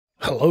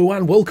Hello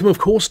and welcome of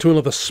course to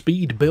another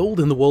speed build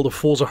in the world of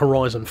Forza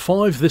Horizon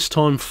 5, this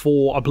time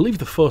for, I believe,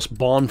 the first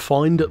barn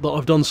find that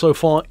I've done so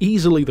far.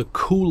 Easily the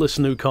coolest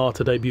new car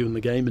to debut in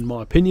the game in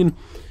my opinion,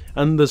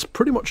 and there's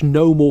pretty much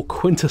no more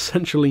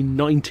quintessentially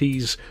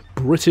 90s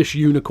British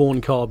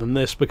unicorn car than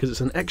this, because it's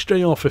an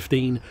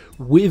XJR15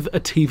 with a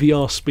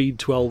TVR Speed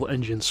 12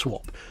 engine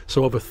swap.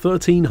 So over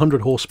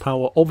 1300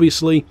 horsepower.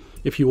 Obviously,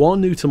 if you are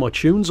new to my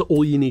tunes,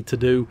 all you need to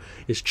do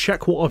is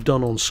check what I've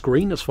done on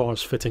screen as far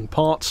as fitting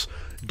parts,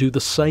 do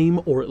the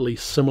same or at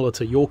least similar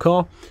to your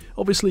car.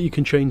 Obviously you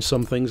can change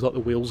some things like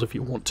the wheels if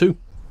you want to,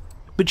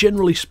 but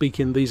generally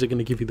speaking these are going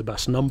to give you the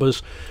best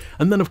numbers.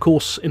 And then of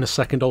course in a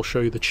second I'll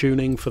show you the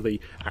tuning for the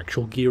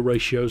actual gear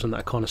ratios and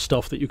that kind of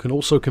stuff that you can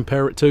also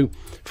compare it to.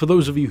 For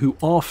those of you who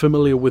are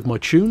familiar with my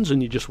tunes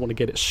and you just want to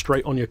get it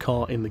straight on your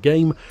car in the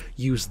game,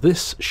 use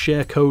this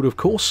share code of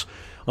course.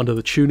 Under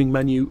the tuning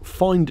menu,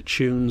 find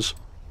tunes,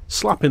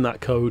 slap in that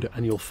code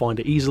and you'll find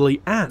it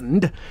easily.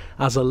 And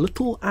as a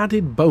little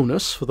added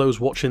bonus for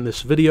those watching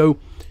this video,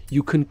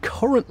 you can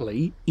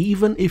currently,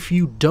 even if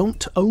you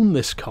don't own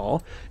this car,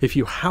 if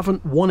you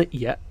haven't won it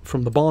yet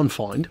from the barn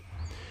find,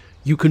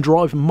 you can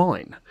drive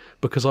mine,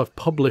 because I've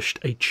published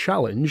a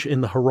challenge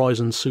in the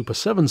Horizon Super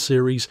 7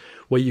 series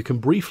where you can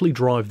briefly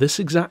drive this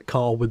exact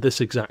car with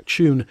this exact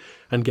tune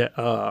and get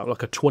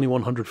like a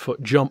 2100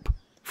 foot jump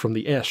from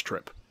the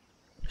airstrip.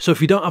 So if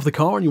you don't have the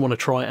car and you want to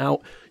try it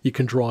out, you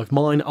can drive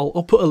mine.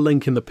 I'll put a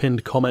link in the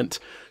pinned comment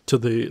to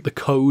the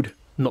code,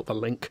 not the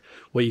link,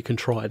 where you can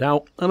try it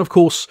out. And of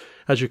course,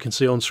 as you can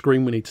see on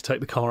screen, we need to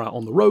take the car out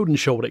on the road and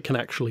show what it can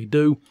actually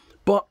do.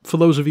 But for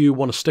those of you who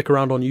want to stick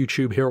around on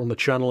YouTube here on the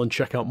channel and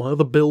check out my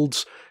other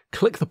builds,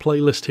 click the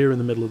playlist here in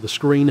the middle of the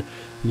screen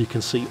and you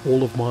can see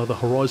all of my other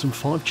Horizon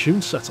 5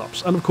 tune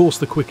setups. And of course,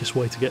 the quickest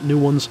way to get new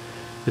ones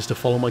is to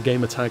follow my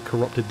gamertag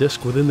Corrupted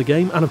Disc within the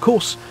game. And of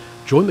course,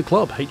 join the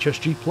club,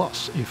 HSG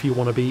Plus, if you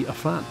want to be a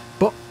fan.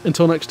 But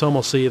until next time,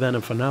 I'll see you then,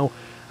 and for now,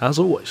 as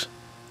always,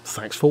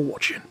 thanks for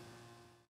watching.